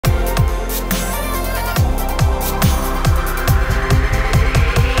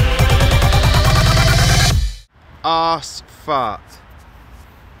arse fart.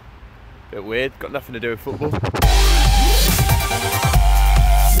 Bit weird, got nothing to do with football.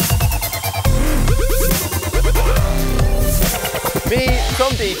 Me,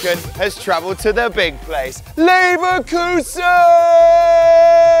 Tom Deacon, has travelled to the big place, Leverkusen!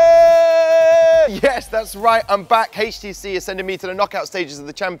 Yes, that's right, I'm back. HTC is sending me to the knockout stages of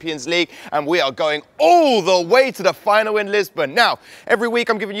the Champions League, and we are going all the way to the final in Lisbon. Now, every week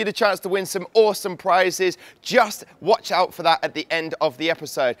I'm giving you the chance to win some awesome prizes. Just watch out for that at the end of the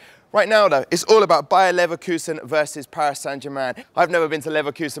episode. Right now, though, it's all about Bayer Leverkusen versus Paris Saint-Germain. I've never been to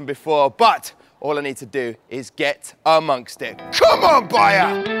Leverkusen before, but all I need to do is get amongst it. Come on,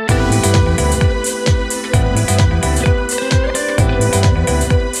 Bayer!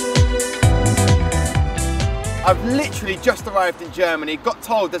 I've literally just arrived in Germany, got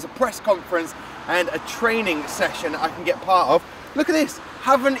told there's a press conference and a training session I can get part of. Look at this,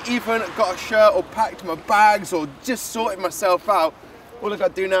 haven't even got a shirt or packed my bags or just sorted myself out. All I've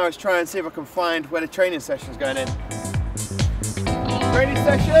got to do now is try and see if I can find where the training session's going in. Training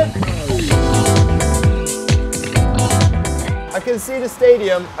session? I can see the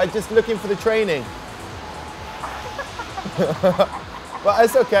stadium, I'm just looking for the training. But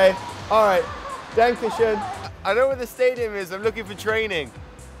it's okay, all right, Dankeschön. I know where the stadium is, I'm looking for training.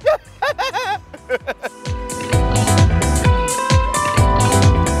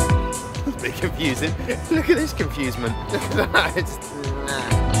 It's a bit confusing. Look at this confusement.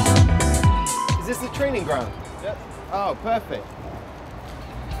 Is this the training ground? Yep. Oh, perfect.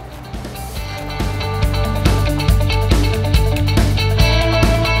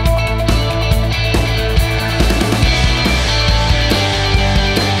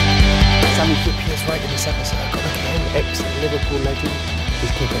 Right in this episode, I've got an ex-Liverpool legend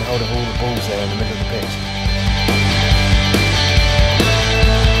who's keeping hold of all the balls there in the middle of the pitch.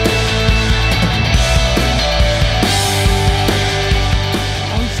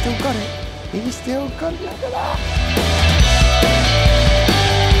 Oh, he's still got it. He's still got it. Look at that.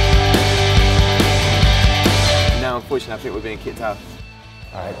 Now, unfortunately, I think we're being kicked out.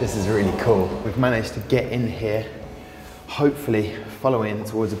 All right, this is really cool. We've managed to get in here. Hopefully following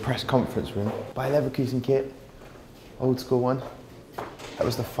towards the press conference room. Bayer Leverkusen kit, old school one. That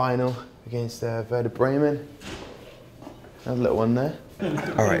was the final against Werder Bremen. Another little one there.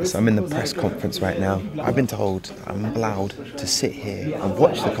 All right, so I'm in the press conference right now. I've been told I'm allowed to sit here and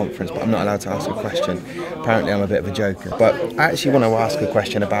watch the conference, but I'm not allowed to ask a question. Apparently I'm a bit of a joker. But I actually want to ask a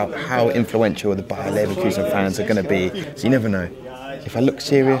question about how influential the Bayer Leverkusen fans are going to be. So you never know. If I look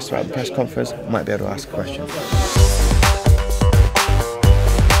serious throughout the press conference, I might be able to ask a question.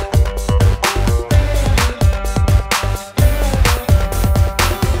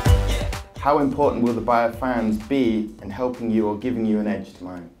 How important will the Bayer fans be in helping you or giving you an edge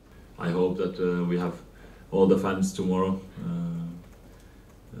tomorrow? I hope that we have all the fans tomorrow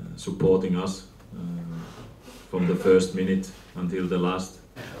supporting us from the first minute until the last.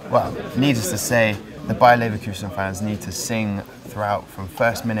 Well, needless to say, the Bayer Leverkusen fans need to sing throughout from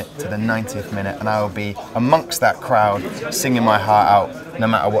first minute to the 90th minute, and I will be amongst that crowd singing my heart out no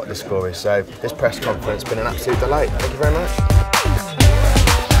matter what the score is. So this press conference has been an absolute delight. Thank you very much.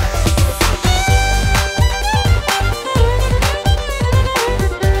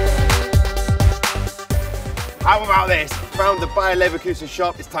 How about this? Found the Bayer Leverkusen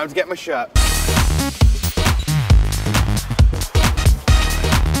shop, it's time to get my shirt.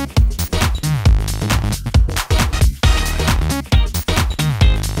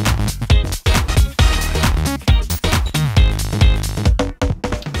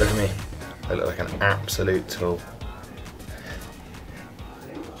 Look at me, I look like an absolute tool.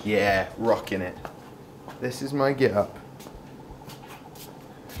 Yeah, rocking it. This is my get up.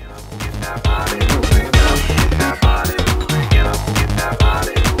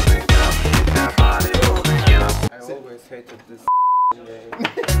 I always hated this game.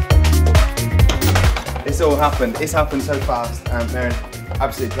 It's all happened. It's happened so fast. Maren,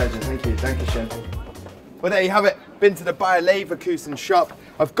 absolute pleasure. Thank you. Dankeschön. Well, there you have it. Been to the Bayer Leverkusen shop.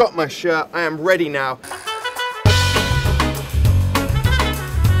 I've got my shirt. I am ready now.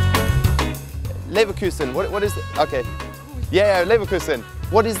 Leverkusen. What is it? Okay. Yeah, Leverkusen.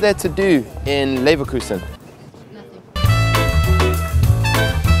 What is there to do in Leverkusen?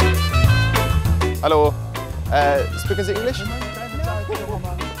 Hello. Speaking English?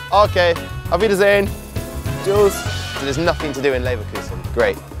 Okay. Auf Wiedersehen. Jules. So there's nothing to do in Leverkusen.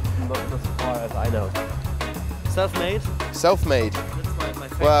 Great. Not as far as I know. Self-made? Self-made. That's my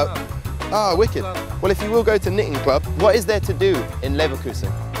favorite. Well, ah, wicked. Well, if you will go to knitting club, what is there to do in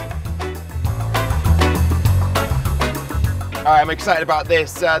Leverkusen? All right, I'm excited about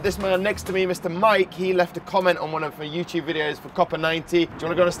this. This man next to me, Mr. Mike, he left a comment on one of my YouTube videos for Copa 90. Do you want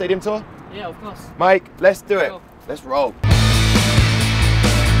to go on a stadium tour? Yeah, of course. Mike, let's do it. Go. Let's roll.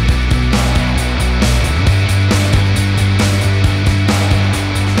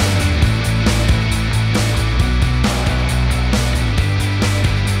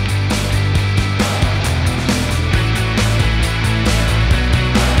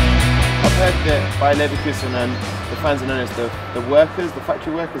 That by Leverkusen and the fans are known as the workers, the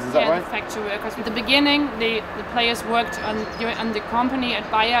factory workers, is that right? Yeah, the factory workers. At the beginning, the players worked on the company at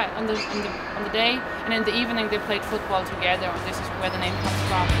Bayer on the day, and in the evening they played football together, and this is where the name comes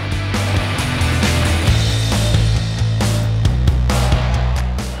from.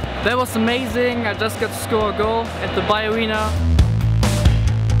 That was amazing. I just got to score a goal at the Bayer Arena.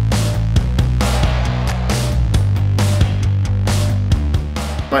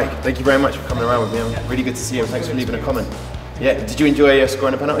 Mike, thank you very much for coming around with me. Really good to see you, and thanks for leaving a comment. Yeah, did you enjoy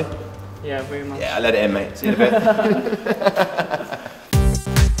scoring a penalty? Yeah, very much. Yeah, I let it in, mate. See you in a bit.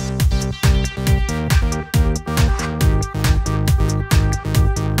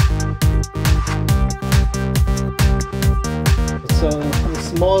 It's a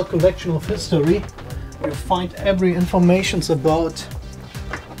small collection of history. You find every information about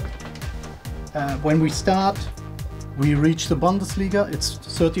when we start. We reached the Bundesliga, it's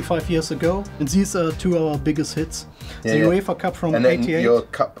 35 years ago, and these are two of our biggest hits. Yeah, the yeah. UEFA Cup from and then 88. your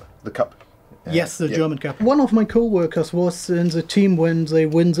cup, the cup. Yes, the German Cup. One of my co-workers was in the team when they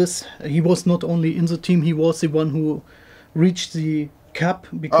win this. He was not only in the team, he was the one who reached the cup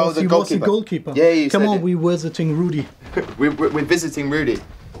because he was the goalkeeper. Yeah, you Come said on, it. we're visiting Rudy. We're visiting Rudy.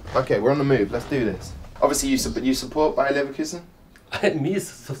 Okay, we're on the move, let's do this. Obviously you support Bayer Leverkusen? Me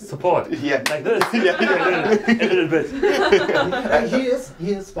support. Yeah. Like this. Yeah. A little bit. He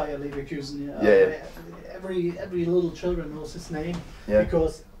is Bayer Leverkusen. Yeah. Every little children knows his name. Yeah.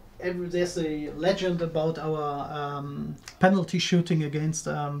 Because there's a legend about our penalty shooting against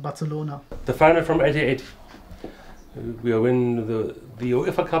Barcelona. The final from '88. We are winning the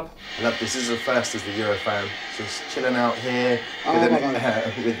UEFA Cup. Look, this is the first as the Eurofan. Just chilling out here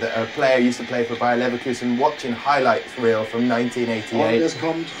with a player who used to play for Bayer Leverkusen, watching highlights reel from 1988.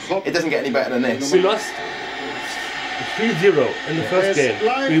 It doesn't get any better than this. We lost 3-0 in the first game.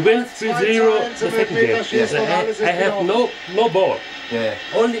 We win 3-0 the second game. Yeah. I have no ball. Yeah.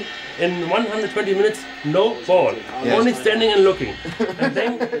 Only in 120 minutes, no ball. Yeah. Only standing and looking. And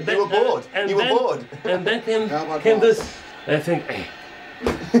then You were bored. You were bored. And then came this. And I think, hey,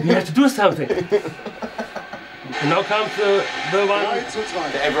 we have to do something. And now comes the one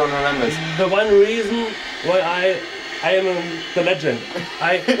That everyone remembers. the one reason why I am the legend.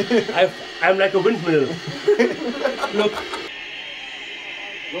 I'm like a windmill. Look.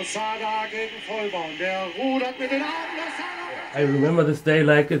 I remember this day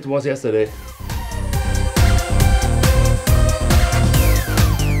like it was yesterday.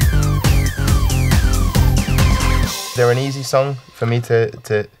 Is there an easy song for me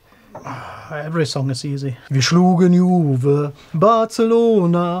to... Every song is easy. Wir schlugen Juve,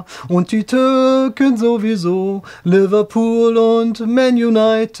 Barcelona und die Türken sowieso, Liverpool und Man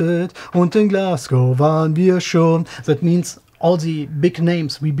United und in Glasgow waren wir schon. That means all the big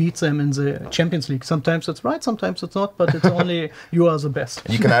names, we beat them in the Champions League. Sometimes it's right, sometimes it's not, but it's only you are the best.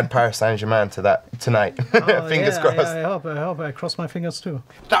 You can add Paris Saint-Germain to that tonight. Fingers crossed. Yeah, I hope. I cross my fingers too.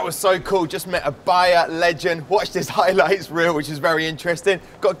 That was so cool. Just met a Bayer legend. Watched his highlights reel, which is very interesting.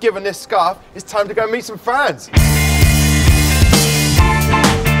 Got given this scarf. It's time to go meet some fans.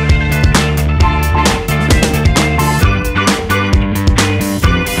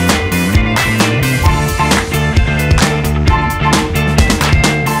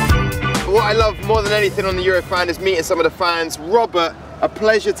 What I love more than anything on the Eurofan is meeting some of the fans. Robert, a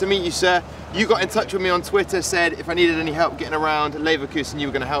pleasure to meet you, sir. You got in touch with me on Twitter, said if I needed any help getting around Leverkusen, you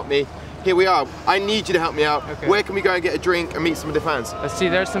were going to help me. Here we are. I need you to help me out. Okay. Where can we go and get a drink and meet some of the fans? Let's see,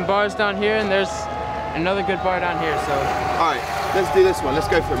 there's some bars down here and there's another good bar down here, so. All right, let's do this one. Let's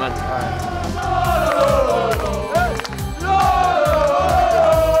go for it, man. All right.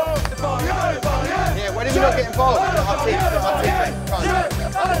 Yeah, why did we not get involved? Our team, mate.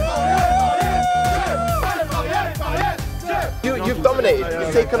 You've dominated.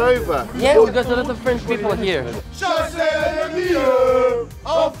 You've taken over. Yeah, we got a lot of French people here.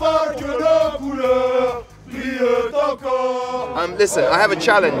 Listen, I have a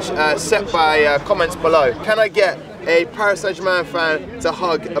challenge set by comments below. Can I get a Paris Saint-Germain fan to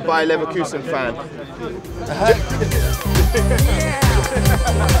hug a Bayer Leverkusen fan?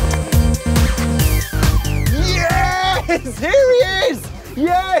 Yes! Here he is!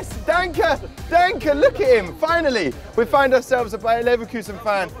 Yes, danke, danke, look at him, finally. We find ourselves a Bayer Leverkusen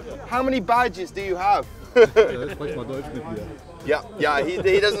fan. How many badges do you have? Yeah,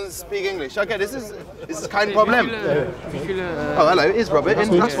 he doesn't speak English. Okay, this is kein Problem. Oh, hello, is Robert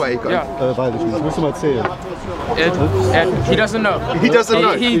in? That's why he got Weiß ich nicht, musst du mal zählen. He doesn't know. He doesn't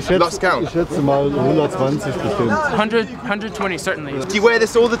know. He lost count. Ich schätze mal 120 bestimmt. 120 certainly. Do you wear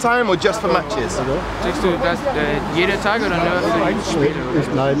this all the time or just for matches? Trägst du das jede Tag oder nur für die Spiele?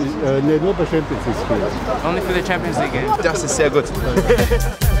 Nein, nee, nur bei Champions League Spielen. Only for the Champions League game. Das ist sehr gut.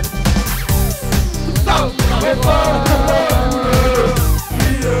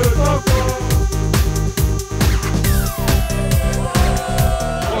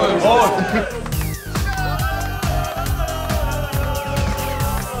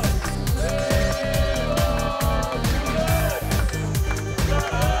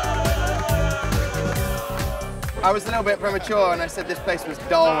 I was a little bit premature and I said this place was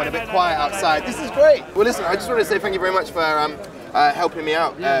dull and a bit quiet outside. This is great. Well, listen, I just want to say thank you very much for helping me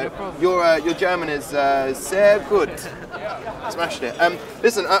out. Yeah, no problem. Your German is sehr gut. Smashed it.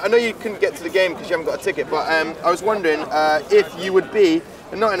 Listen, I know you couldn't get to the game because you haven't got a ticket, but I was wondering if you would be,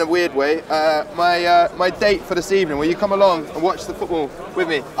 and not in a weird way, my date for this evening. Will you come along and watch the football with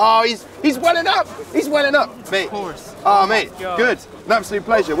me? Oh, he's welling up. He's welling up, mate. Of course. Oh, mate, good. An absolute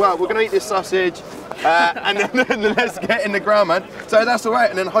pleasure. Well, we're going to eat this sausage. And then let's get in the ground, man. So that's all right,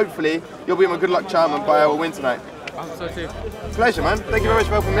 and then hopefully you'll be my good luck charm and Bayer will win tonight. I hope so too. Pleasure, man. Thank you very much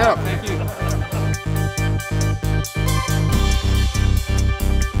for helping me out. Thank you.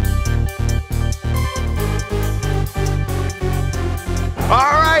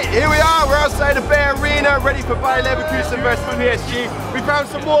 All right, here we are. We're outside the Bayer Arena, ready for Bayer Leverkusen versus PSG. We found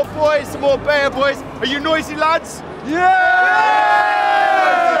some more boys, some more Bayer boys. Are you noisy lads? Yeah!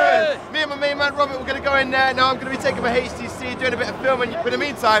 Me and my main man Robert, we're going to go in there. Now I'm going to be taking my HTC, doing a bit of filming. But in the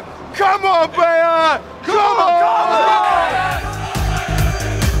meantime, come on, Bayer! Come on!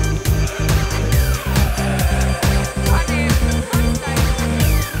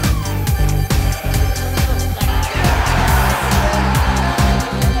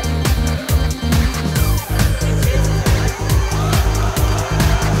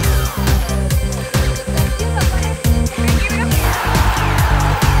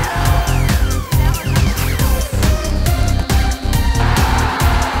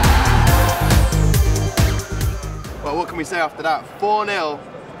 What can we say after that? 4-0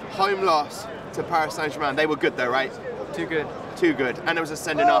 home loss to Paris Saint-Germain. They were good though, right? Too good. Too good. And it was a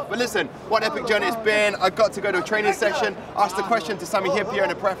sending off. But listen, what an epic journey it's been. I got to go to a training session, asked a question to Sami Hyypiä in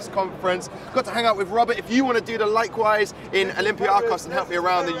a press conference, got to hang out with Robert. If you want to do the likewise in Olympiacos and help me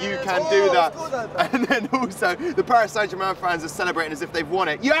around, then you can do that. And then also, the Paris Saint-Germain fans are celebrating as if they've won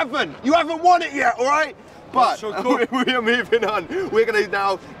it. You haven't won it yet, all right? But we are moving on. We're going to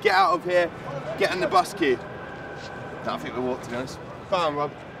now get out of here, get in the bus queue. No, I think we'll walk, to be honest. Come on,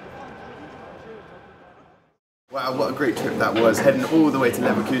 Rob. Wow, what a great trip that was, heading all the way to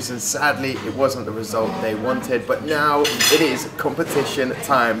Leverkusen. Sadly, it wasn't the result they wanted, but now it is competition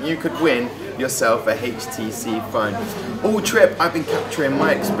time. You could win yourself a HTC phone. All trip, I've been capturing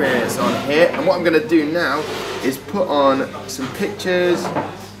my experience on here, and what I'm going to do now is put on some pictures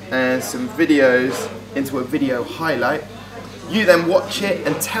and some videos into a video highlight. You then watch it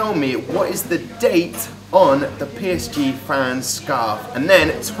and tell me what is the date on the PSG fan scarf, and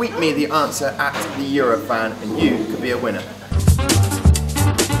then tweet me the answer at the Eurofan and you could be a winner.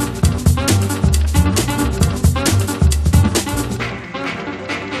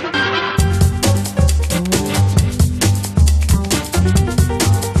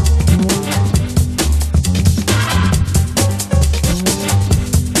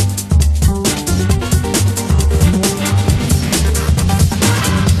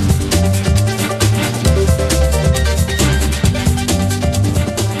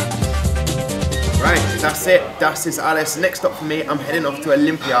 That's it, das ist alles. Next up for me, I'm heading off to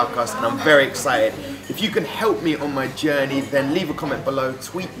Olympiacos and I'm very excited. If you can help me on my journey, then leave a comment below,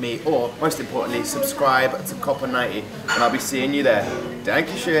 tweet me, or most importantly, subscribe to Copper90 and I'll be seeing you there.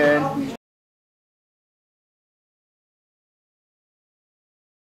 Dankeschön.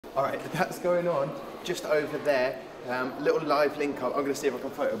 Alright, that's going on just over there. Little live link up. I'm going to see if I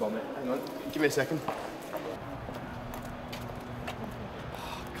can photobomb it. Hang on, give me a second.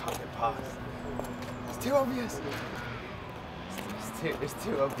 Can't get past. It's too obvious. It's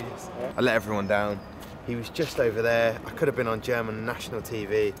too obvious. I let everyone down. He was just over there. I could have been on German national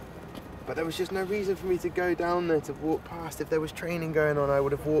TV, but there was just no reason for me to go down there to walk past. If there was training going on, I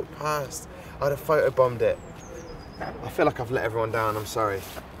would have walked past. I'd have photobombed it. I feel like I've let everyone down. I'm sorry.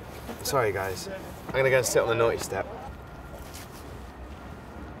 I'm sorry, guys. I'm gonna go and sit on the naughty step.